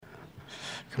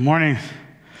Good morning.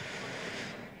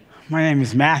 My name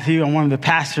is Matthew. I'm one of the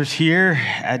pastors here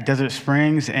at Desert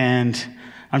Springs, and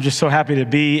I'm just so happy to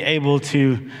be able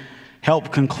to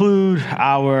help conclude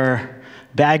our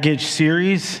baggage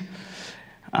series.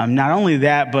 Not only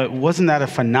that, but wasn't that a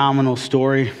phenomenal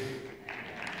story?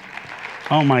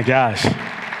 Oh my gosh.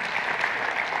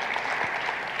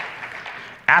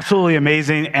 Absolutely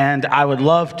amazing, and I would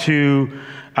love to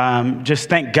just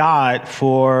thank God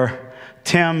for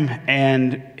Tim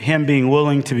and him being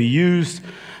willing to be used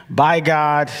by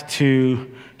God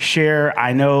to share.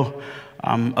 I know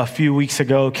a few weeks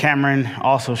ago, Cameron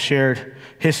also shared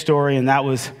his story, and that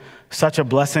was such a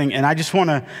blessing. And I just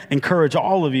want to encourage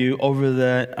all of you over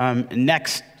the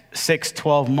next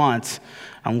 6-12 months,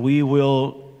 we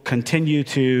will continue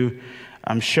to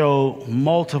show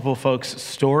multiple folks'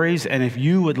 stories. And if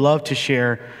you would love to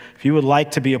share, if you would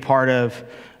like to be a part of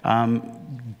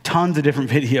tons of different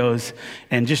videos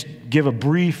and just give a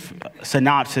brief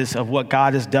synopsis of what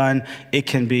God has done. It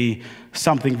can be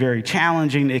something very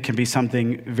challenging. It can be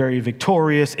something very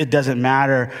victorious. It doesn't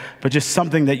matter, but just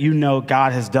something that you know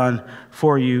God has done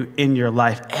for you in your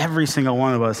life. Every single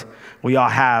one of us, we all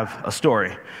have a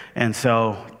story. And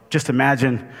so just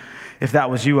imagine if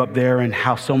that was you up there and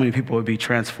how so many people would be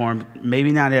transformed.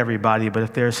 Maybe not everybody, but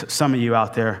if there's some of you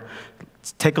out there,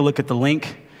 take a look at the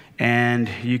link. And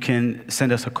you can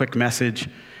send us a quick message,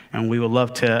 and we would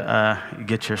love to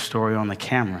get your story on the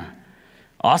camera.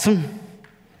 Awesome?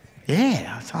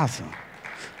 Yeah, that's awesome.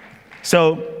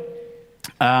 So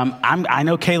I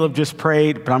know Caleb just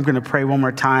prayed, but I'm going to pray one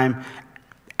more time.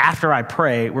 After I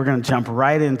pray, we're going to jump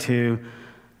right into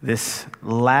this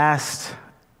last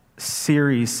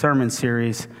sermon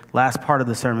series, last part of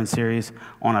the sermon series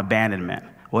on abandonment.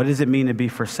 What does it mean to be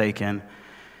forsaken?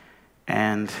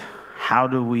 And how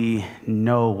do we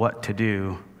know what to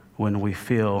do when we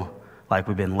feel like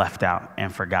we've been left out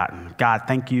and forgotten? God,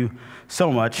 thank you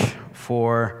so much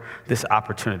for this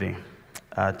opportunity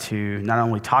to not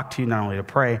only talk to you, not only to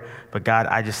pray, but God,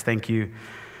 I just thank you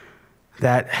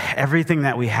that everything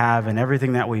that we have and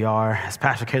everything that we are, as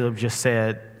Pastor Caleb just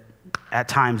said, at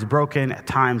times broken, at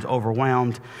times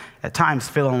overwhelmed, at times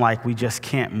feeling like we just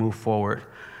can't move forward.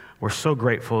 We're so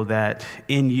grateful that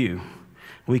in you,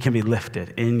 we can be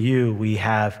lifted. In you, we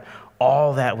have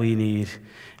all that we need.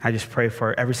 I just pray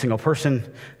for every single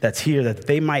person that's here that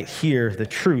they might hear the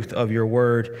truth of your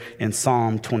word in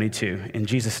Psalm 22. In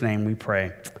Jesus' name we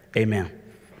pray. Amen.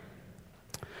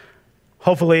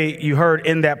 Hopefully you heard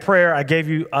in that prayer, I gave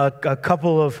you a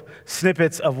couple of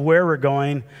snippets of where we're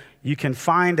going. You can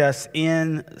find us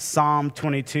in Psalm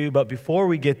 22. But before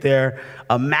we get there,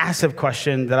 a massive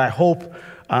question that I hope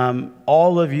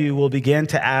all of you will begin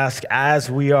to ask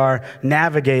as we are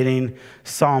navigating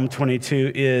Psalm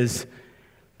 22 is,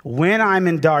 when I'm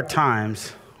in dark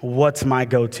times, what's my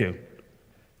go-to?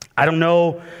 I don't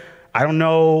know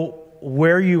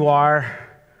where you are,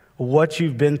 what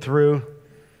you've been through,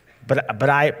 but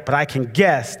I can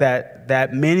guess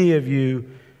that many of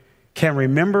you can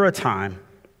remember a time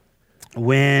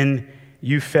when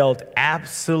you felt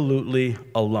absolutely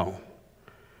alone.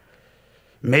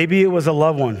 Maybe it was a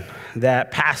loved one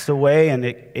that passed away and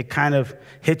it kind of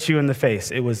hit you in the face.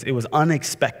 It was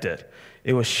unexpected.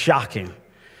 It was shocking.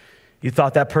 You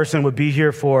thought that person would be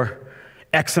here for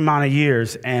X amount of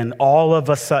years, and all of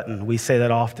a sudden, we say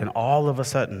that often, all of a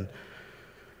sudden,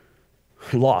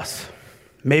 loss.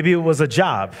 Maybe it was a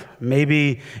job.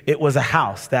 Maybe it was a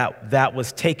house that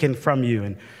was taken from you,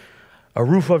 and a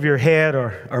roof over your head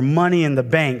or money in the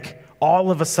bank, all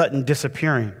of a sudden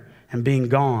disappearing and being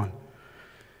gone.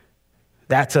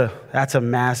 That's a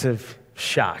massive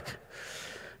shock.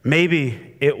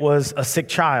 Maybe it was a sick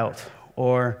child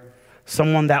or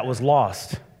someone that was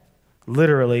lost,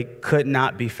 literally could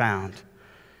not be found.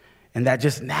 And that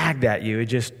just nagged at you. It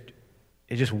just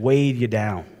weighed you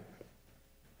down.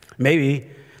 Maybe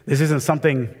this isn't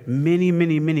something many,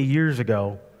 many, many years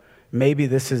ago. Maybe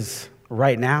this is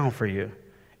right now for you.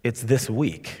 It's this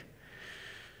week.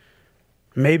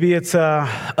 Maybe it's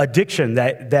addiction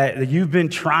that you've been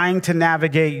trying to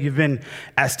navigate. You've been,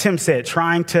 as Tim said,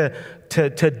 trying to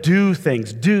do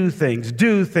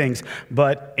things.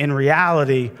 But in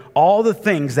reality, all the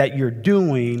things that you're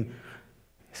doing,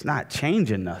 it's not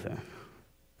changing nothing.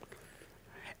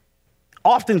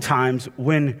 Oftentimes,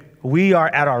 when we are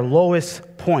at our lowest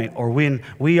point, or when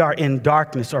we are in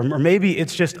darkness, or maybe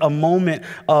it's just a moment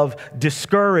of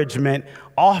discouragement,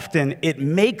 often it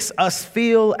makes us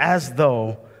feel as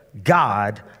though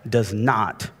God does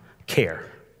not care.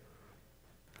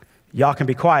 Y'all can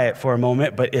be quiet for a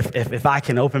moment, but if I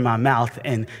can open my mouth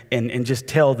and just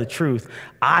tell the truth,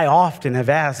 I often have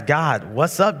asked God,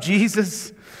 what's up,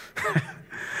 Jesus?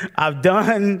 I've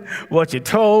done what you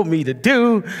told me to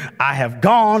do. I have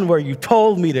gone where you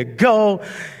told me to go.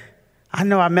 I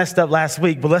know I messed up last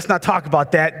week, but let's not talk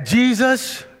about that.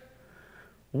 Jesus,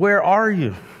 where are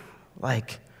you?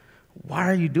 Like, why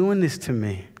are you doing this to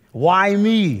me? Why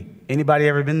me? Anybody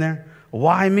ever been there?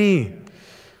 Why me?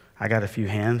 I got a few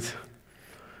hands.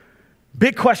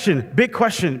 Big question, big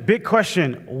question, big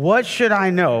question. What should I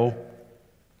know?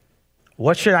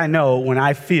 What should I know when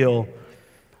I feel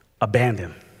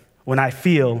abandoned? When I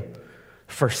feel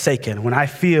forsaken? When I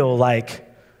feel like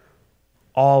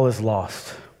all is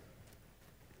lost?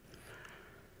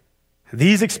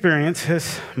 These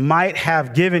experiences might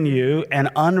have given you an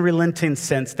unrelenting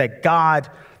sense that God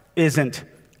isn't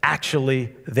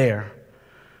actually there.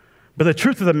 But the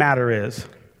truth of the matter is,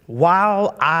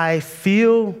 while I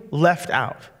feel left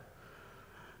out,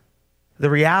 the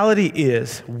reality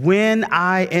is when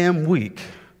I am weak,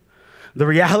 the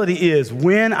reality is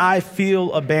when I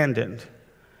feel abandoned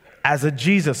as a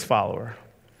Jesus follower,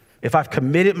 if I've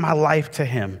committed my life to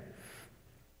him,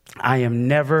 I am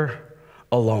never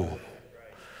alone.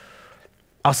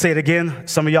 I'll say it again.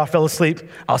 Some of y'all fell asleep.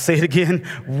 I'll say it again.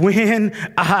 When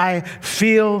I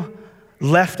feel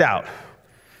left out,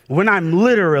 when I'm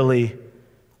literally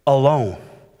alone,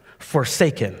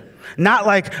 forsaken, not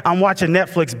like I'm watching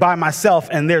Netflix by myself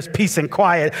and there's peace and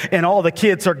quiet and all the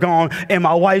kids are gone and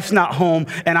my wife's not home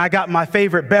and I got my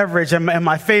favorite beverage and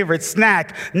my favorite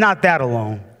snack, not that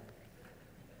alone.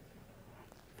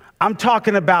 I'm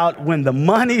talking about when the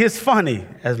money is funny,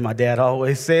 as my dad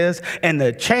always says, and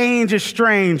the change is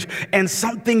strange, and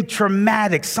something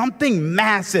traumatic, something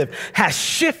massive has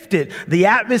shifted the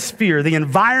atmosphere, the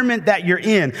environment that you're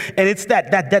in, and it's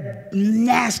that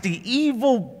nasty,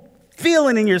 evil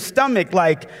feeling in your stomach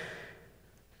like,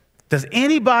 does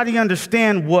anybody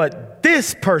understand what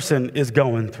this person is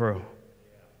going through?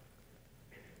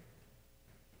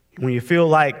 When you feel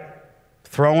like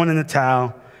throwing in the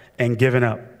towel and giving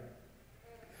up.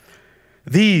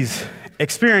 These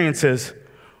experiences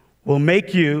will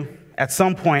make you, at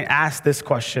some point, ask this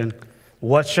question: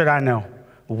 what should I know?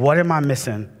 What am I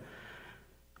missing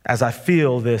as I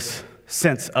feel this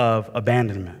sense of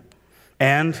abandonment?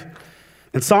 And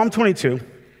in Psalm 22,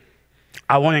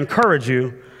 I want to encourage you,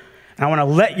 and I want to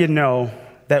let you know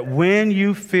that when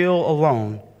you feel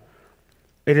alone,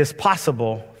 it is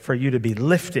possible for you to be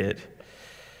lifted.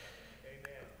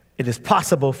 It is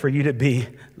possible for you to be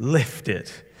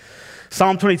lifted.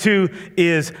 Psalm 22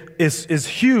 is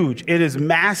huge. It is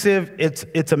massive.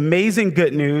 It's amazing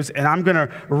good news, and I'm going to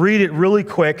read it really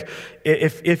quick.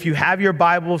 If you have your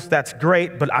Bibles, that's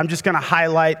great, but I'm just going to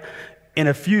highlight in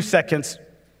a few seconds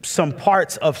some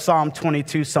parts of Psalm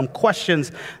 22, some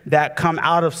questions that come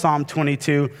out of Psalm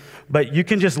 22, but you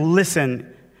can just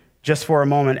listen just for a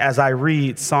moment as I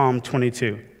read Psalm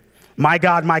 22. My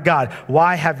God,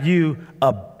 why have you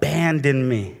abandoned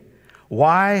me?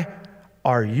 Why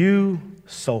are you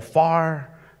so far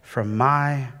from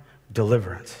my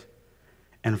deliverance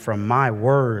and from my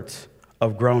words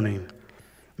of groaning?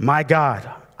 My God,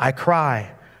 I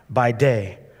cry by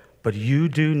day, but you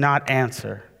do not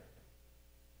answer.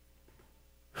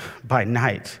 By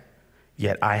night,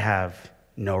 yet I have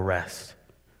no rest.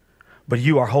 But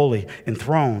you are holy,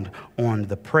 enthroned on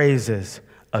the praises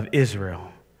of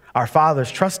Israel. Our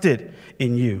fathers trusted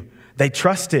in you. They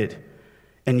trusted,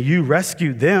 and you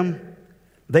rescued them.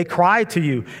 They cried to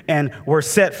you and were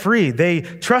set free. They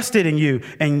trusted in you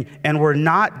and were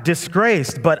not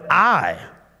disgraced. But I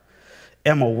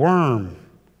am a worm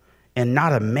and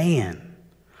not a man,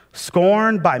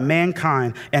 scorned by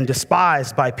mankind and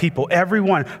despised by people.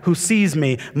 Everyone who sees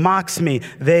me mocks me.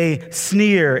 They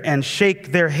sneer and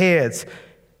shake their heads.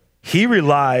 He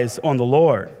relies on the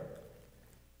Lord.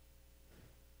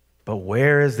 But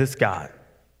where is this God?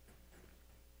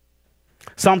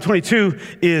 Psalm 22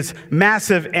 is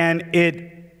massive, and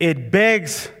it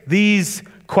begs these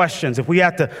questions. If we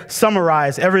have to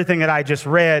summarize everything that I just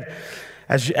read,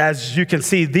 as you can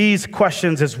see, these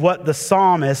questions is what the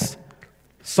psalmist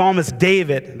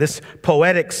David, this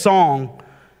poetic song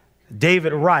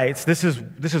David writes, this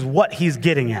is what he's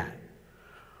getting at.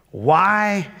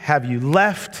 Why have you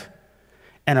left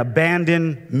and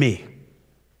abandoned me?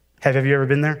 Have you ever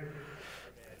been there?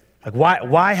 Like,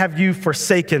 why have you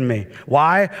forsaken me?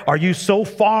 Why are you so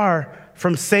far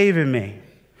from saving me?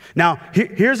 Now,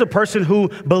 here's a person who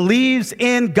believes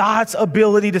in God's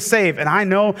ability to save. And I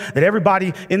know that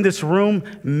everybody in this room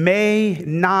may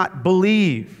not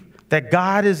believe that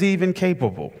God is even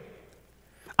capable.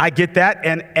 I get that,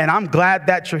 and I'm glad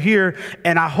that you're here.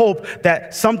 And I hope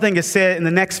that something is said in the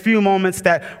next few moments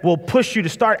that will push you to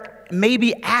start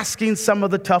maybe asking some of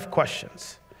the tough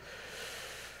questions.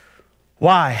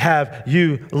 Why have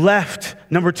you left?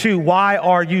 Number 2, why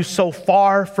are you so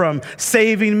far from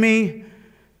saving me?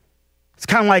 It's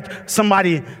kind of like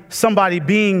somebody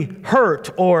being hurt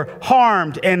or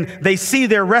harmed, and they see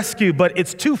their rescue, but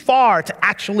it's too far to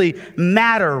actually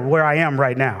matter where I am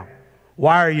right now.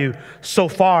 Why are you so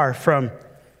far from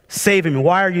saving me?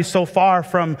 Why are you so far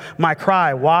from my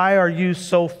cry? Why are you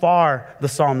so far, the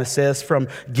psalmist says, from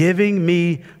giving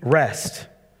me rest?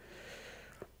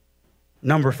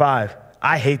 Number 5,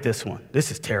 I hate this one.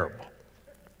 This is terrible.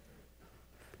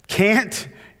 Can't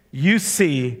you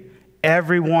see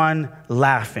everyone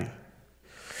laughing?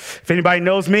 If anybody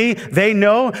knows me, they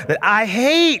know that I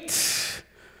hate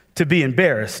to be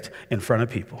embarrassed in front of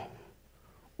people.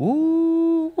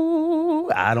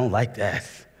 Ooh, I don't like that.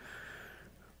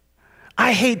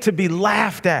 I hate to be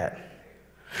laughed at.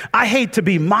 I hate to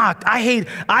be mocked. I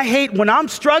hate when I'm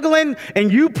struggling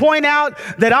and you point out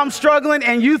that I'm struggling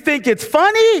and you think it's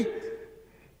funny.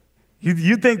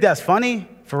 You think that's funny?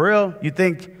 For real? You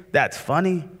think that's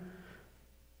funny?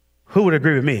 Who would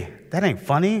agree with me? That ain't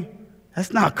funny.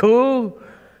 That's not cool.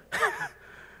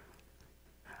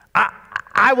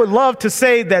 I would love to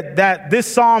say that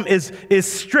this psalm is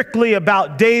strictly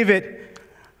about David.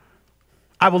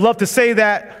 I would love to say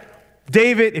that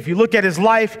David, if you look at his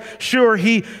life, sure,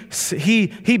 he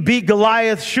beat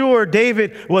Goliath. Sure,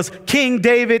 David was King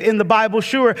David in the Bible.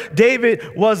 Sure,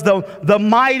 David was the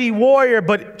mighty warrior.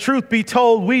 But truth be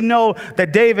told, we know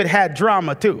that David had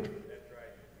drama too.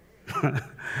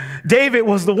 David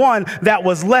was the one that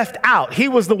was left out. He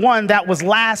was the one that was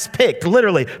last picked,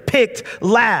 literally picked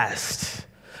last.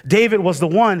 David was the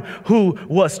one who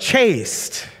was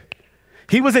chased.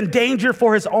 He was in danger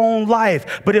for his own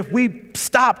life. But if we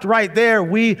stopped right there,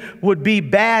 we would be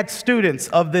bad students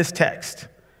of this text.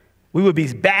 We would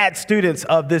be bad students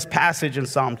of this passage in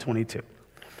Psalm 22.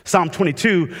 Psalm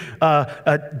 22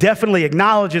 definitely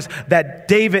acknowledges that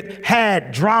David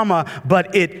had drama,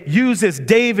 but it uses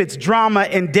David's drama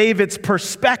and David's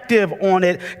perspective on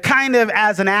it kind of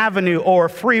as an avenue or a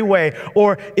freeway,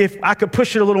 or if I could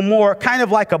push it a little more, kind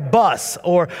of like a bus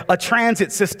or a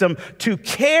transit system to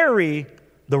carry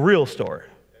the real story.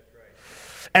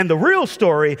 And the real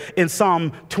story in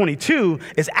Psalm 22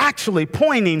 is actually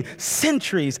pointing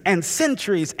centuries and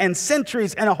centuries and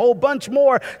centuries and a whole bunch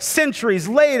more centuries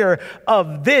later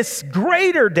of this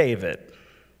greater David.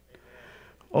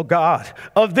 Oh God,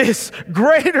 of this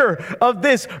greater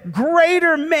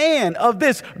man, of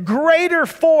this greater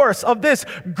force, of this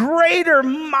greater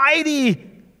mighty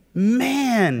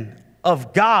man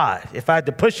of God. If I had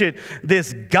to push it,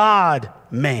 this God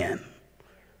man.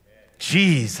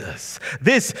 Jesus.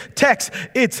 This text,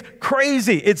 it's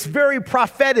crazy. It's very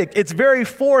prophetic. It's very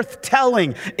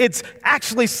forth-telling. It's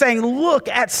actually saying, look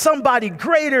at somebody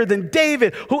greater than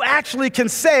David who actually can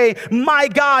say, my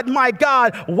God,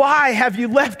 why have you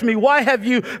left me? Why have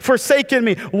you forsaken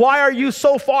me? Why are you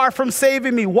so far from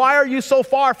saving me? Why are you so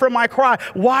far from my cry?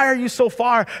 Why are you so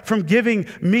far from giving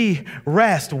me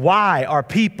rest? Why are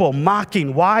people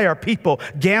mocking? Why are people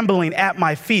gambling at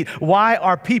my feet? Why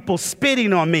are people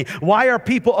spitting on me? Why are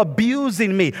people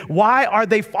abusing me? Why are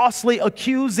they falsely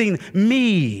accusing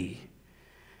me?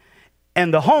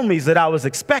 And the homies that I was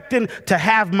expecting to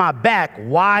have my back,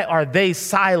 why are they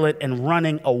silent and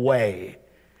running away?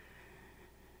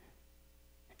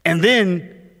 And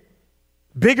then,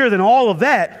 bigger than all of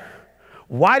that,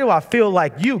 why do I feel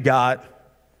like you, God,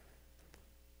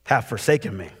 have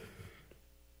forsaken me?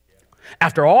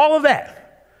 After all of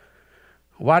that,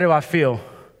 why do I feel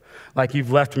like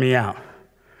you've left me out?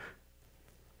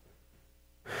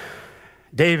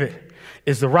 David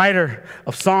is the writer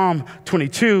of Psalm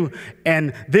 22,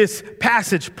 and this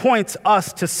passage points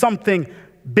us to something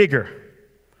bigger.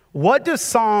 What does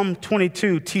Psalm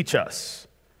 22 teach us?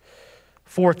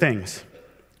 4 things.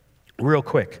 Real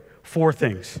quick, 4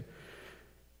 things.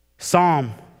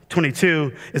 Psalm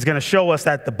 22 is going to show us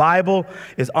that the Bible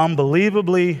is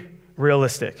unbelievably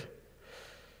realistic.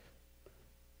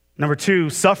 Number 2,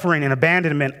 suffering and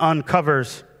abandonment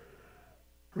uncovers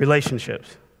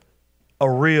relationships. A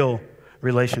real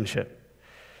relationship.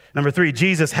 Number 3,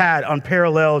 Jesus had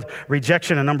unparalleled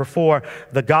rejection. And number 4,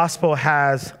 the gospel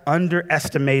has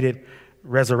underestimated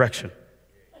resurrection.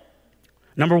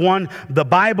 Number 1, the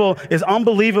Bible is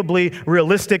unbelievably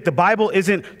realistic. The Bible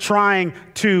isn't trying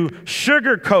to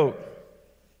sugarcoat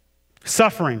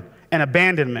suffering and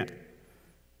abandonment.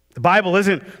 The Bible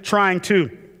isn't trying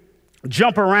to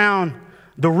jump around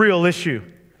the real issue.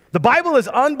 The Bible is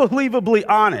unbelievably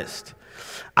honest.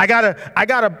 I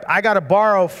gotta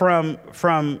borrow from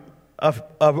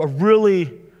a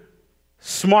really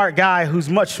smart guy who's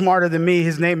much smarter than me.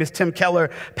 His name is Tim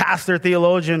Keller, pastor,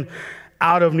 theologian.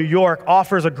 out of New York,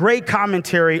 offers a great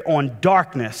commentary on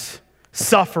darkness,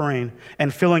 suffering,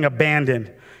 and feeling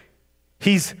abandoned.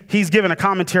 He's given a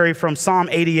commentary from Psalm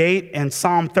 88 and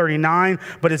Psalm 39,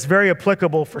 but it's very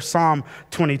applicable for Psalm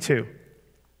 22.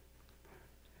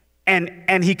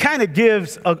 And he kind of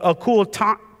gives a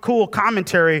cool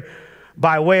commentary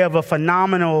by way of a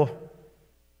phenomenal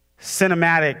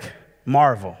cinematic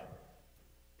marvel,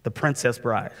 The Princess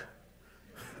Bride.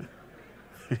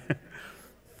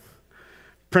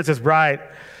 Princess Bride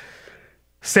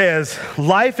says,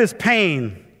 "Life is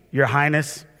pain, Your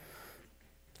Highness.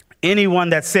 Anyone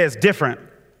that says different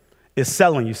is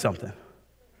selling you something.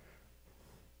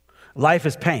 Life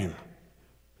is pain.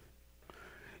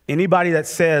 Anybody that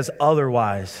says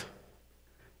otherwise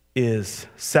is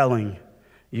selling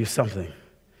you something."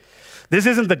 This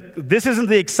isn't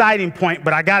the exciting point,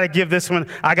 but I got to give this one,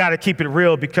 I got to keep it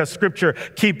real because Scripture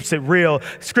keeps it real.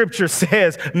 Scripture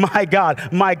says, my God,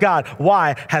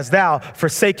 why hast thou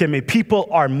forsaken me? People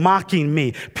are mocking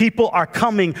me. People are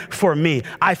coming for me.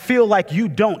 I feel like you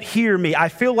don't hear me. I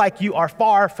feel like you are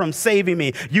far from saving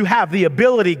me. You have the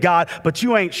ability, God, but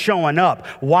you ain't showing up.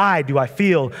 Why do I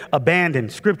feel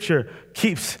abandoned? Scripture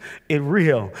keeps it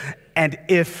real. And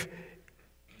if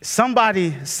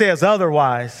somebody says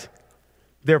otherwise,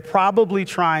 they're probably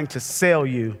trying to sell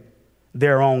you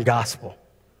their own gospel.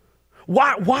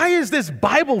 Why is this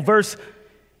Bible verse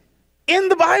in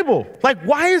the Bible? Like,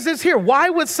 why is this here?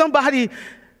 Why would somebody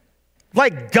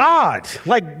like God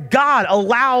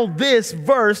allow this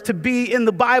verse to be in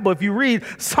the Bible? If you read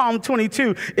Psalm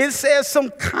 22, it says some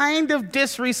kind of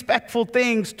disrespectful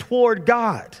things toward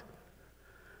God.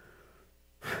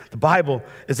 The Bible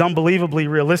is unbelievably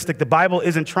realistic. The Bible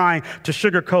isn't trying to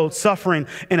sugarcoat suffering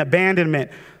and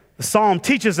abandonment. The Psalm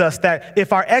teaches us that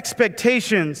if our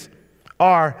expectations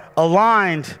are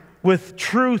aligned with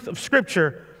truth of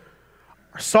Scripture,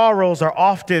 our sorrows are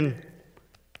often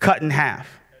cut in half.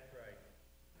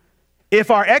 If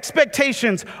our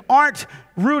expectations aren't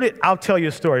rooted, I'll tell you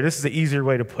a story. This is an easier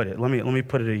way to put it. Let me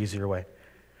put it an easier way.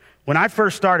 When I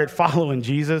first started following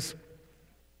Jesus,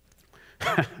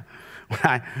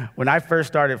 When I first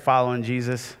started following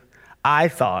Jesus, I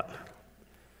thought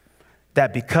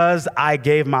that because I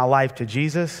gave my life to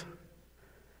Jesus,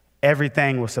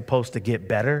 everything was supposed to get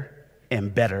better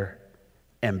and better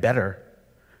and better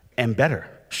and better.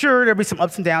 Sure, there'd be some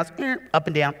ups and downs, up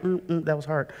and down, that was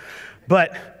hard.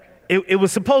 But it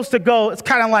was supposed to go, it's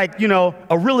kind of like,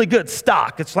 a really good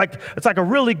stock. It's like a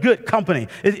really good company.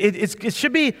 It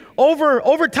should be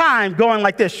over time going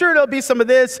like this. Sure, there'll be some of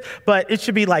this, but it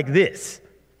should be like this.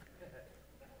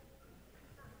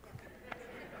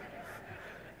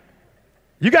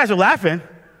 You guys are laughing.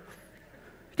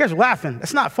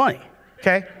 That's not funny,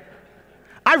 okay?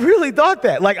 I really thought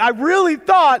that. I really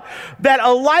thought that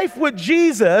a life with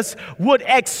Jesus would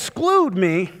exclude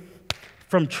me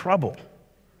from trouble,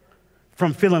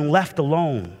 from feeling left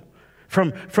alone,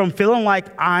 from feeling like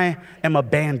I am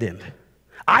abandoned.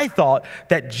 I thought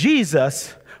that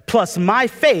Jesus plus my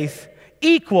faith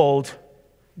equaled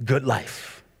good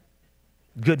life,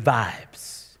 good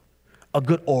vibes, a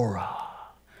good aura,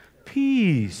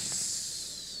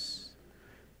 peace,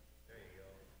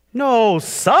 no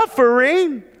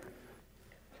suffering.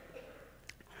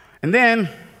 And then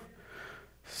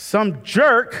some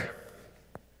jerk,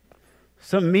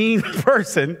 some mean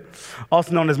person,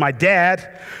 also known as my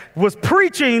dad, was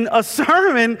preaching a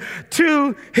sermon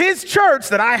to his church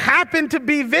that I happened to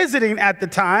be visiting at the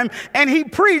time, and he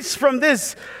preached from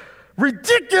this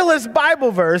ridiculous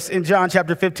Bible verse in John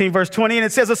chapter 15, verse 20, and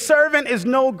it says, "A servant is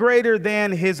no greater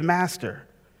than his master.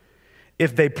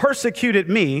 If they persecuted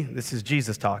me," this is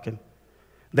Jesus talking,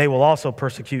 "they will also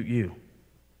persecute you."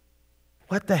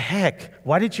 What the heck?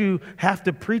 Why did you have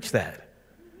to preach that?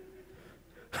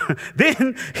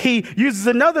 Then he uses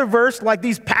another verse like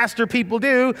these pastor people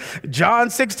do, John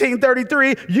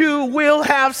 16:33, "You will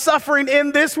have suffering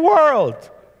in this world."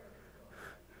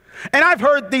 And I've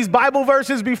heard these Bible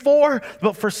verses before,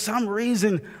 but for some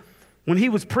reason, when he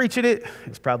was preaching it,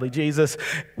 it's probably Jesus,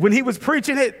 when he was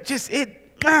preaching it just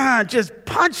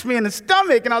punched me in the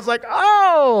stomach, and I was like,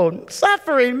 oh,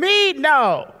 suffering, me?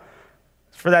 No.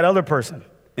 It's for that other person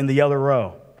in the other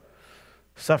row.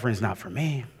 Suffering's not for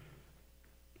me.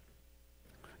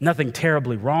 Nothing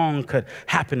terribly wrong could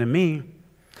happen to me.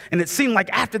 And it seemed like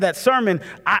after that sermon,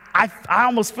 I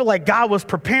almost feel like God was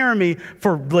preparing me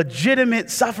for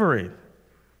legitimate suffering.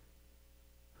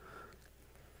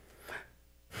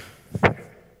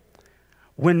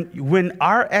 When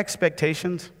our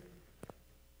expectations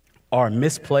are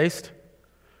misplaced,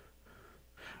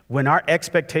 when our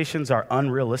expectations are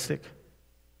unrealistic,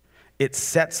 it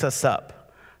sets us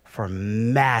up for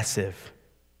massive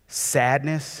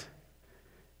sadness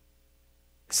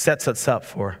sets us up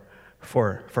for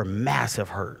massive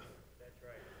hurt.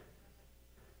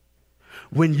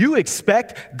 When you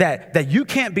expect that you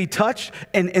can't be touched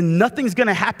and nothing's going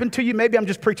to happen to you, maybe I'm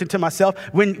just preaching to myself.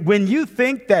 When you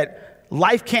think that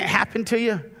life can't happen to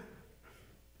you,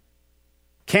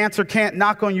 cancer can't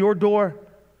knock on your door,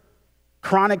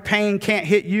 chronic pain can't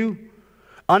hit you,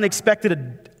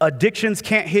 unexpected addictions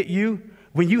can't hit you,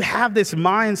 when you have this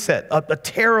mindset, a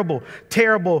terrible,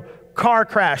 terrible car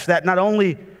crash that not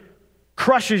only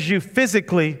crushes you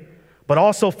physically, but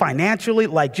also financially,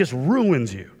 like just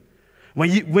ruins you.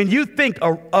 When you think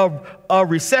a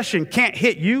recession can't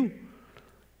hit you,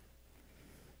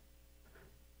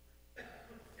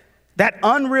 that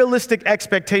unrealistic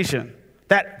expectation,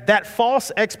 that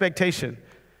false expectation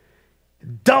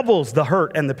doubles the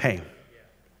hurt and the pain.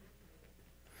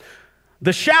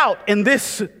 The shout in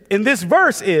this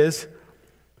verse is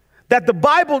that the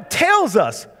Bible tells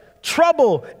us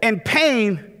trouble and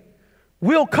pain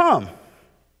will come.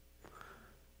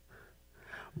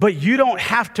 But you don't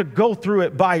have to go through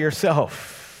it by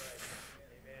yourself.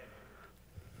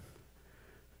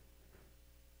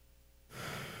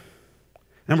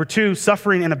 Number two,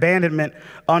 suffering and abandonment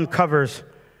uncovers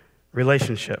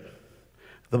relationship.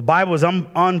 The Bible is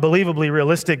unbelievably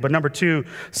realistic, but number two,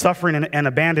 suffering and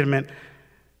abandonment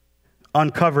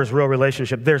uncovers real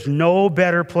relationship. There's no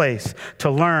better place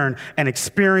to learn and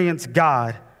experience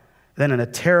God than in a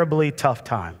terribly tough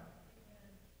time.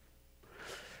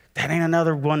 That ain't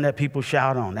another one that people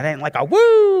shout on. That ain't like a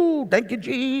woo, thank you,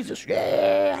 Jesus.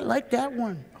 Yeah, I like that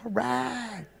one. All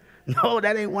right. No,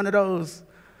 that ain't one of those.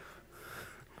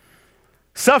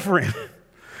 Suffering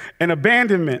and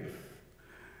abandonment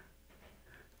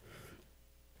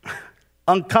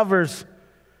uncovers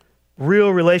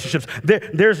real relationships.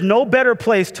 There's no better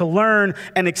place to learn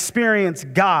and experience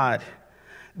God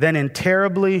than in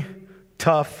terribly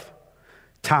tough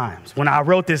times. When I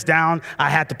wrote this down,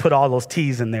 I had to put all those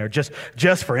T's in there just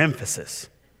for emphasis.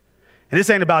 And this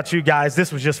ain't about you guys.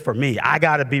 This was just for me. I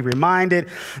got to be reminded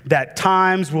that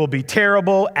times will be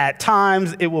terrible. At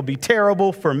times, it will be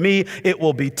terrible for me. It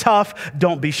will be tough.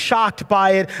 Don't be shocked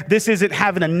by it. This isn't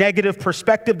having a negative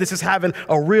perspective. This is having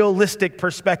a realistic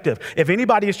perspective. If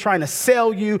anybody is trying to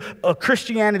sell you a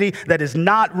Christianity that is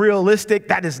not realistic,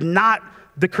 that is not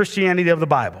the Christianity of the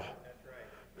Bible.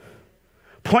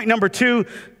 Point number two,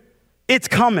 it's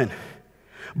coming.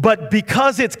 But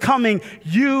because it's coming,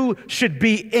 you should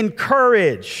be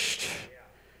encouraged.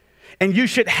 And you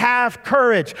should have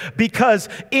courage, because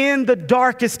in the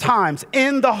darkest times,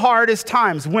 in the hardest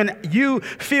times, when you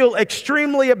feel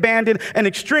extremely abandoned and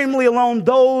extremely alone,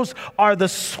 those are the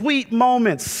sweet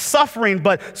moments, suffering,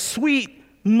 but sweet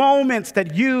moments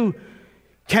that you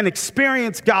can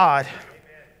experience God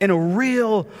in a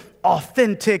real,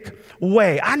 authentic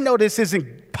way. I know this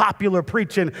isn't popular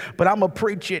preaching, but I'm going to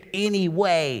preach it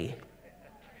anyway.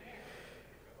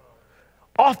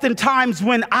 Oftentimes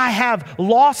when I have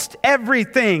lost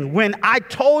everything, when I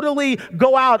totally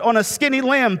go out on a skinny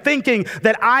limb thinking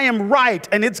that I am right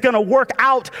and it's going to work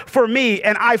out for me,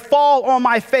 and I fall on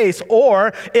my face,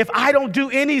 or if I don't do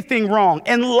anything wrong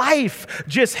and life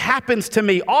just happens to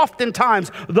me, oftentimes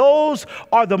those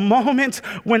are the moments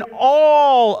when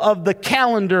all of the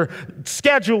calendar,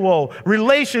 schedule,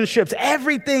 relationships,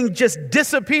 everything just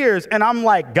disappears, and I'm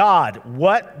like, God,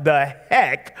 what the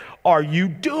heck are you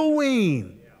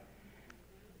doing?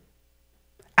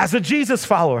 As a Jesus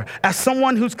follower, as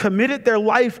someone who's committed their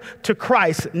life to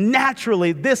Christ,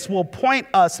 naturally, this will point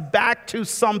us back to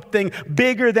something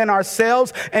bigger than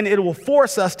ourselves, and it will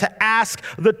force us to ask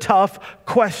the tough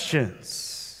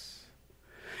questions.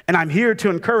 And I'm here to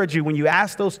encourage you, when you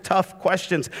ask those tough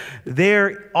questions,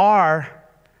 there are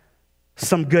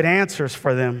some good answers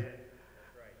for them.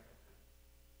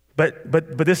 But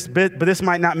this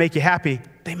might not make you happy.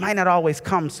 They might not always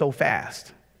come so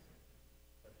fast.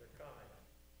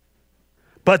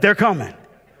 But they're coming.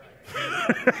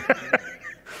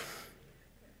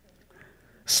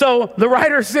 So the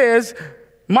writer says,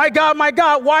 my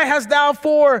God, why hast thou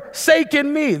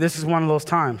forsaken me? This is one of those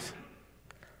times.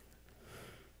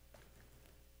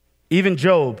 Even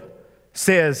Job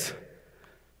says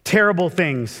terrible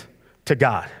things to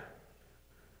God.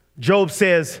 Job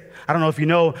says, I don't know if you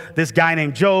know this guy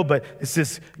named Job, but it's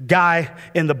this guy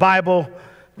in the Bible.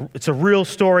 It's a real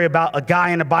story about a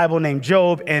guy in the Bible named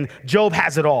Job, and Job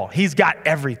has it all. He's got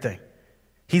everything.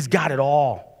 He's got it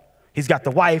all. He's got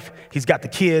the wife, he's got the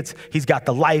kids, he's got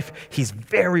the life. He's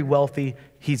very wealthy.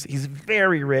 He's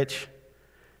very rich.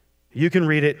 You can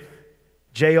read it,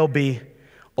 Job,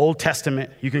 Old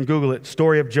Testament. You can Google it,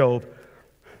 story of Job.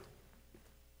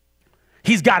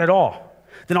 He's got it all.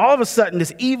 Then all of a sudden,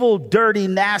 this evil, dirty,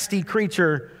 nasty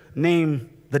creature named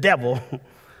the devil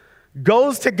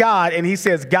goes to God and he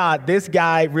says, God, this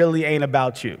guy really ain't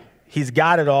about you. He's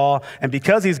got it all. And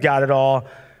because he's got it all,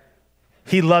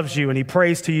 he loves you and he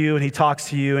prays to you and he talks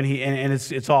to you and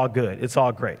it's all good. It's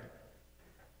all great.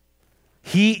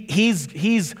 He's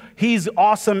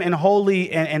awesome and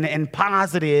holy and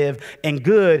positive and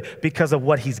good because of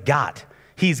what he's got.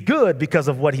 He's good because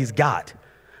of what he's got.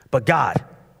 But God,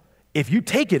 if you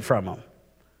take it from him,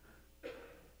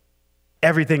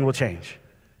 everything will change.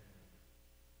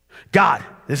 God,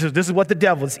 this is what the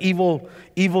devil, this evil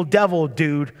devil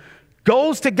dude,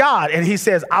 goes to God and he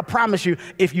says, I promise you,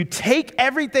 if you take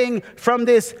everything from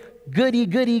this goody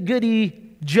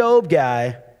Job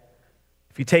guy,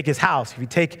 if you take his house, if you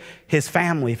take his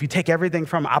family, if you take everything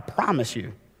from him, I promise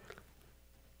you,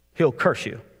 he'll curse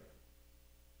you.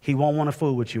 He won't want to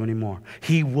fool with you anymore.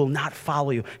 He will not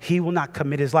follow you. He will not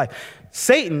commit his life.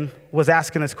 Satan was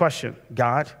asking this question,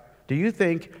 God, do you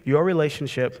think your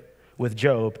relationship with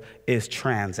Job is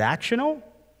transactional?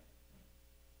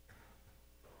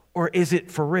 Or is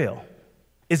it for real?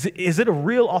 Is it a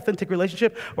real, authentic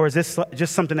relationship? Or is this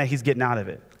just something that he's getting out of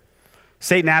it?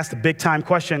 Satan asked a big time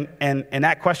question, and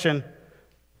that question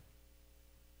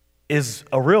is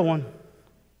a real one.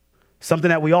 Something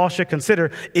that we all should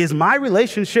consider. Is my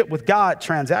relationship with God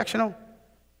transactional?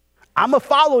 I'm going to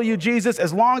follow you, Jesus,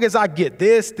 as long as I get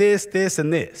this,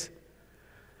 and this.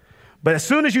 But as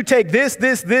soon as you take this,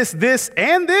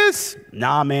 and this,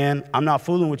 nah, man, I'm not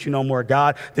fooling with you no more,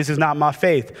 God. This is not my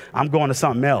faith. I'm going to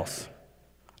something else.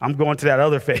 I'm going to that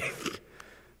other faith.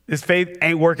 This faith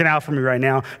ain't working out for me right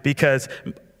now because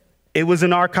it was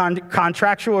in our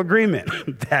contractual agreement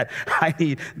that I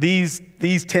need these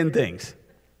 10 things.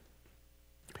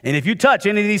 And if you touch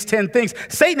any of these 10 things,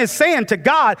 Satan is saying to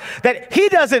God that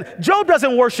Job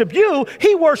doesn't worship you,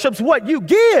 he worships what you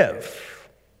give.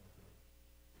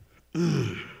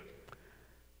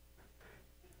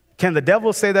 Can the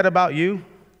devil say that about you?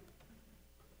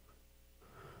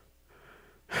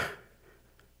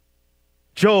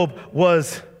 Job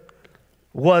was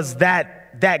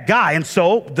that guy. And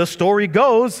so the story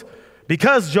goes,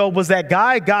 because Job was that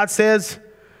guy, God says,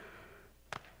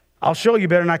 I'll show you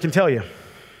better than I can tell you.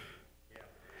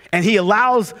 And he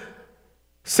allows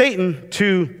Satan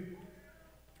to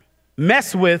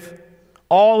mess with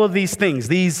all of these things,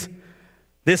 this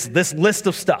list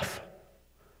of stuff,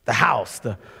 the house,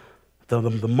 the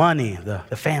money,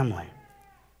 the family.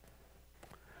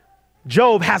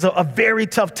 Job has a very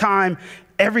tough time.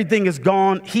 Everything is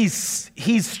gone. He's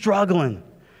struggling.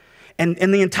 And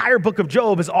the entire book of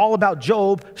Job is all about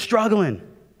Job struggling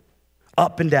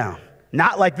up and down.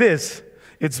 Not like this.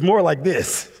 It's more like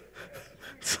this.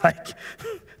 It's like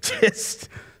just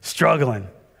struggling.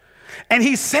 And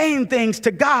he's saying things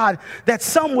to God that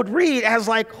some would read as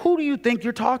like, who do you think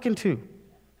you're talking to?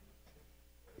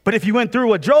 But if you went through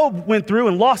what Job went through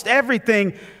and lost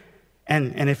everything,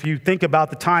 and if you think about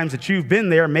the times that you've been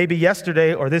there, maybe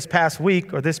yesterday or this past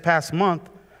week or this past month,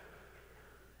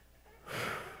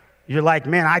 you're like,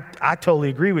 man, I totally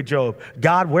agree with Job.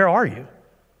 God, where are you?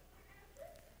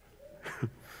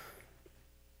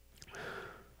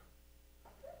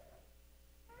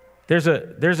 There's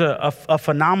a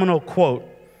phenomenal quote,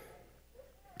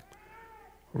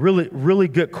 really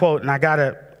good quote, and I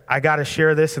gotta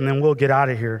share this, and then we'll get out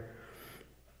of here.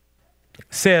 It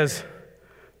says,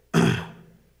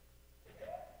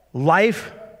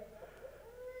 life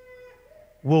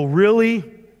will really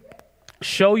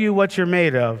show you what you're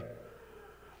made of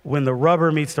when the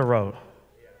rubber meets the road.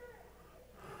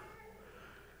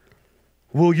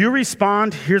 Will you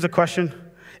respond, here's a question,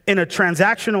 in a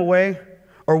transactional way,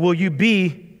 or will you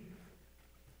be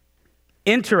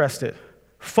interested,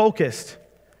 focused,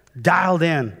 dialed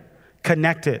in,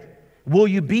 connected? Will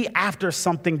you be after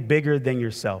something bigger than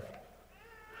yourself?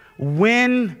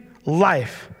 When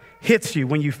life hits you,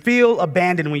 when you feel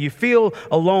abandoned, when you feel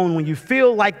alone, when you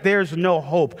feel like there's no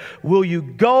hope, will you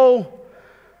go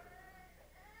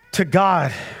to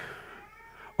God,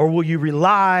 or will you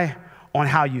rely on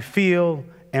how you feel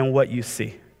and what you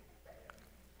see?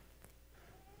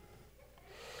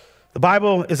 The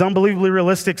Bible is unbelievably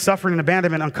realistic. Suffering and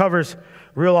abandonment uncovers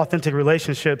real, authentic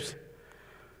relationships.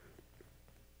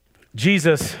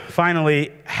 Jesus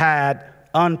finally had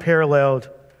unparalleled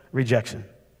rejection.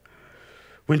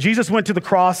 When Jesus went to the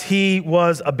cross, he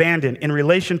was abandoned in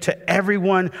relation to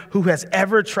everyone who has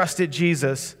ever trusted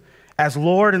Jesus as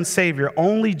Lord and Savior.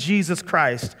 Only Jesus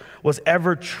Christ was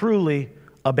ever truly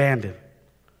abandoned.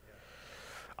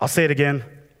 I'll say it again.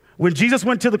 When Jesus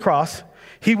went to the cross,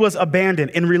 He was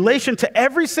abandoned. In relation to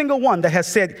every single one that has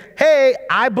said, hey,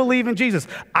 I believe in Jesus.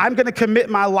 I'm going to commit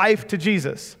my life to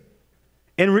Jesus.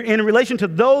 In relation to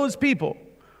those people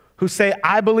who say,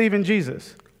 I believe in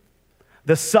Jesus,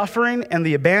 the suffering and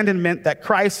the abandonment that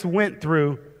Christ went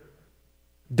through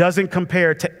doesn't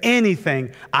compare to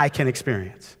anything I can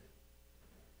experience.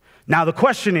 Now, the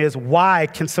question is, why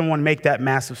can someone make that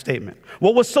massive statement?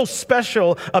 What was so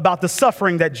special about the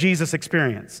suffering that Jesus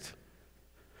experienced?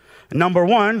 Number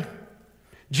one,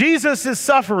 Jesus'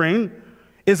 suffering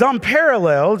is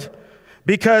unparalleled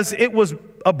because it was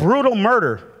a brutal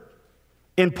murder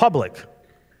in public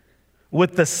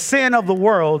with the sin of the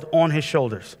world on his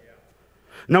shoulders.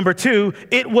 Number two,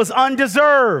 it was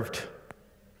undeserved.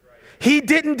 He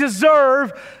didn't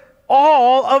deserve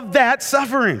all of that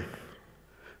suffering.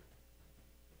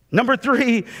 Number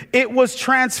three, it was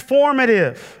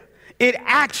transformative. It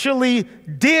actually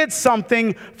did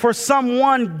something for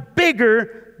someone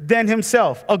bigger than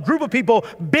himself, a group of people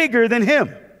bigger than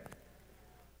him.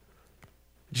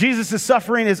 Jesus'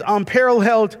 suffering is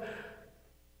unparalleled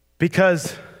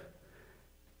because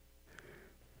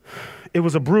it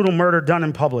was a brutal murder done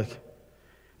in public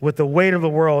with the weight of the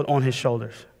world on his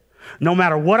shoulders. No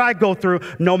matter what I go through,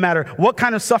 no matter what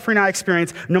kind of suffering I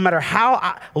experience, no matter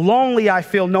how lonely I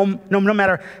feel, no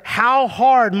matter how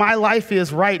hard my life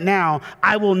is right now,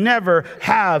 I will never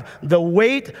have the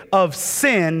weight of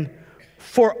sin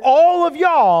for all of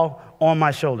y'all on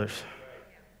my shoulders.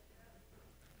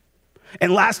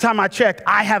 And last time I checked,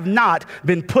 I have not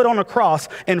been put on a cross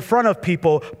in front of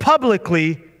people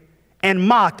publicly and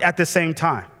mocked at the same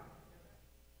time.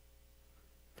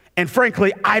 And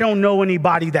frankly, I don't know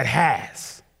anybody that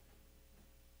has,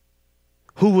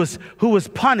 who was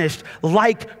punished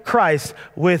like Christ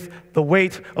with the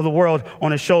weight of the world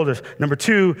on his shoulders. Number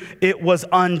two, it was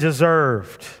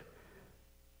undeserved.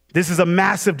 This is a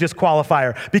massive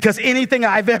disqualifier because anything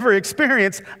I've ever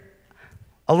experienced,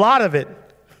 a lot of it,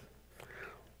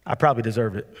 I probably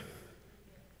deserved it.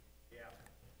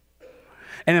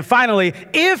 And then finally,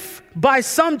 if by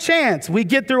some chance we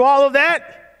get through all of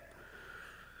that,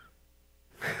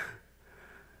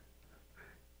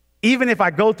 even if I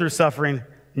go through suffering,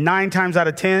 9 times out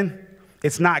of 10,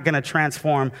 it's not going to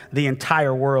transform the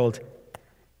entire world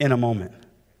in a moment.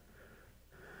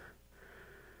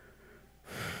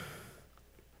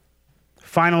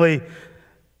 Finally,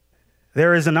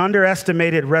 there is an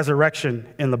underestimated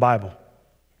resurrection in the Bible.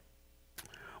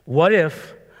 What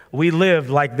if we lived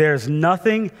like there's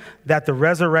nothing that the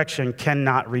resurrection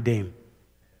cannot redeem?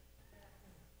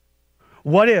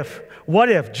 What if,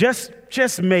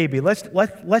 just maybe,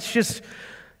 let's just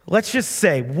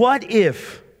say, what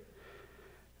if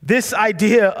this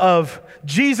idea of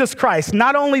Jesus Christ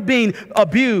not only being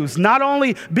abused, not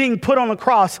only being put on the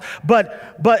cross,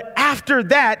 but after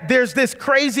that, there's this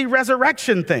crazy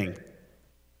resurrection thing?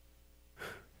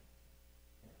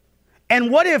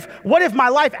 And what if my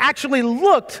life actually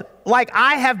looked like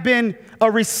I have been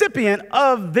a recipient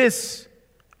of this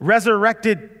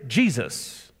resurrected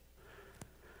Jesus?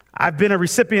 I've been a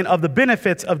recipient of the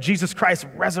benefits of Jesus Christ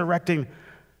resurrecting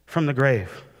from the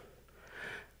grave.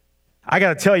 I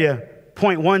got to tell you,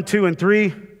 point 1, 2, and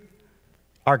 3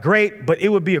 are great, but it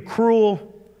would be a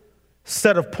cruel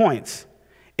set of points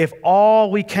if all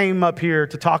we came up here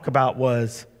to talk about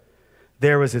was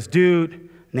there was this dude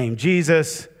named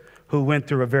Jesus who went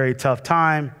through a very tough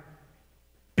time.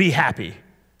 Be happy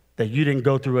that you didn't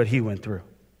go through what he went through.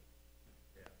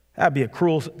 That'd be a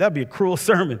cruel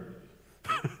sermon.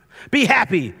 Be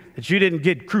happy that you didn't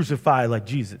get crucified like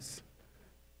Jesus.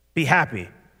 Be happy.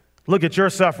 Look at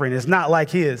your suffering. It's not like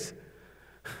his.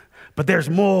 But there's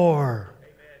more.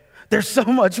 There's so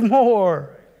much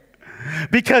more.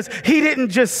 Because he didn't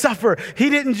just suffer. He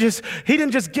didn't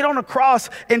just get on a cross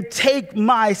and take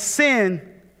my sin.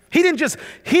 He didn't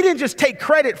just take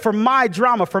credit for my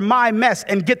drama, for my mess,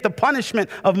 and get the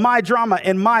punishment of my drama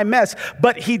and my mess.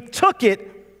 But he took it,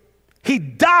 he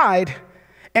died,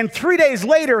 and 3 days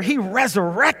later, he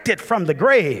resurrected from the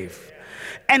grave.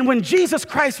 And when Jesus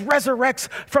Christ resurrects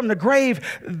from the grave,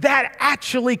 that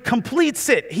actually completes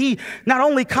it. He not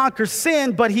only conquers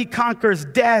sin, but he conquers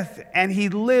death, and he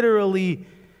literally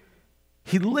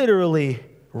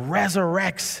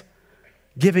resurrects,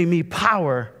 giving me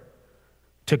power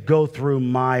to go through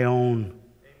my own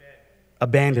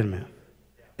abandonment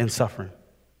and suffering.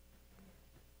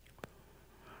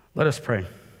 Let us pray.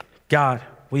 God,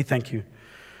 we thank you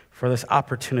for this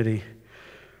opportunity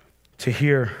to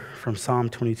hear from Psalm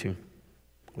 22.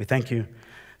 We thank you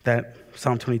that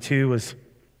Psalm 22 was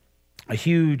a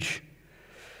huge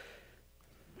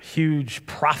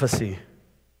prophecy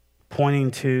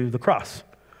pointing to the cross,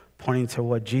 pointing to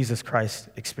what Jesus Christ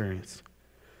experienced.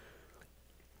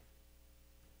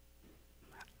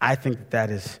 I think that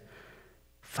is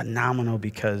phenomenal,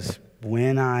 because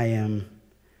when I am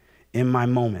in my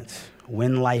moments,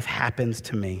 when life happens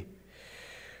to me,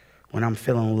 when I'm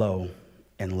feeling low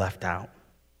and left out,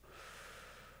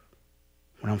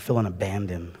 when I'm feeling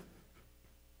abandoned,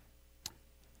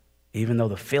 even though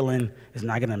the feeling is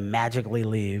not going to magically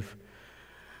leave,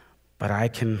 but I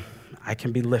can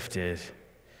be lifted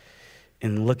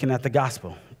in looking at the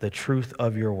gospel, the truth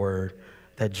of your word,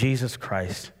 that Jesus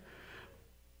Christ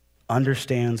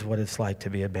understands what it's like to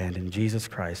be abandoned. Jesus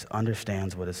Christ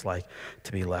understands what it's like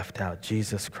to be left out.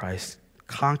 Jesus Christ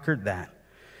conquered that,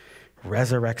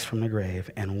 resurrects from the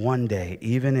grave, and one day,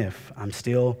 even if I'm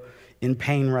still in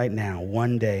pain right now,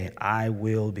 one day I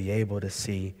will be able to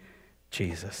see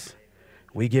Jesus.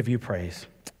 We give you praise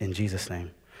in Jesus'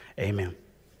 name. Amen.